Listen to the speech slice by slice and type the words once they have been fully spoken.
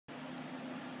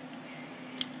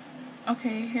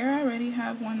Okay, here I already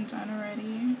have one done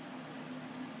already.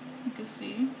 You can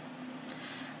see.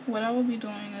 What I will be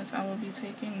doing is I will be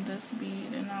taking this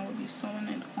bead and I will be sewing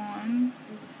it on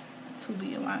to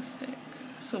the elastic.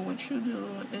 So what you do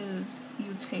is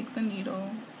you take the needle,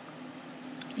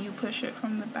 you push it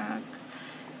from the back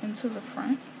into the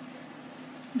front,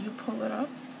 you pull it up,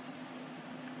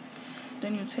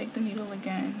 then you take the needle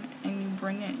again and you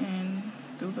bring it in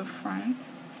through the front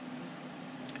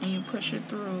and you push it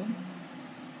through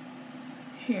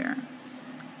here.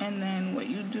 And then what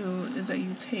you do is that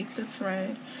you take the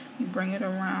thread, you bring it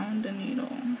around the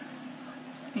needle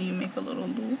and you make a little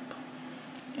loop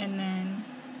and then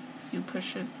you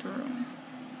push it through.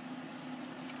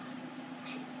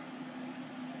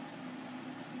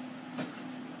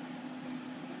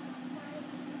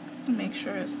 Make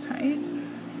sure it's tight.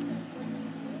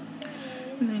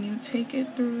 And then you take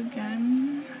it through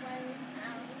again.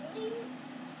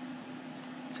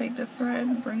 Take the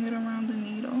thread, bring it around the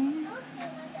needle,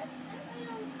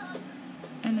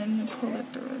 and then you pull it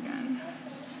through again.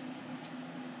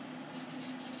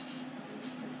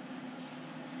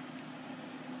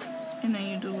 And then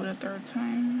you do it a third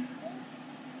time.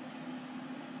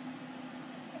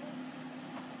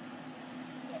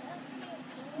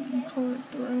 And pull it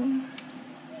through.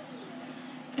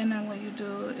 And then what you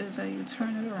do is that you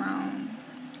turn it around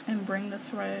and bring the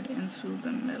thread into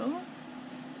the middle.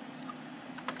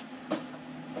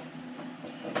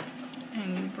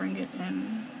 And you bring it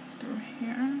in through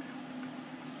here.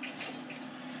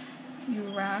 You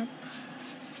wrap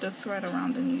the thread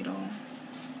around the needle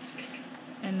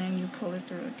and then you pull it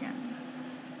through again.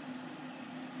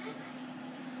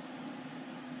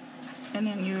 And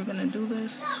then you're going to do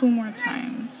this 2 more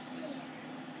times.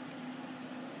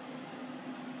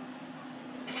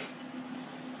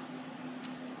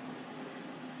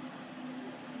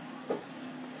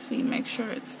 See, make sure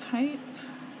it's tight.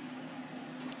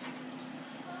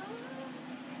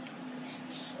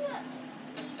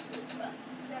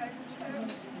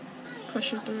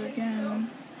 Push it through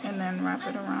again, and then wrap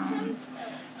it around,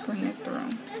 bring it through.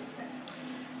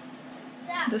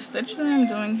 The stitch that I'm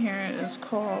doing here is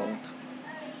called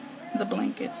the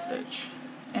blanket stitch.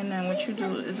 And then what you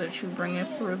do is that you bring it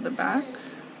through the back,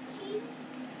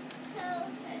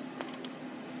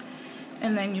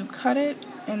 and then you cut it,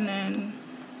 and then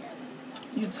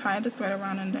you tie the thread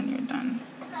around, and then you're done.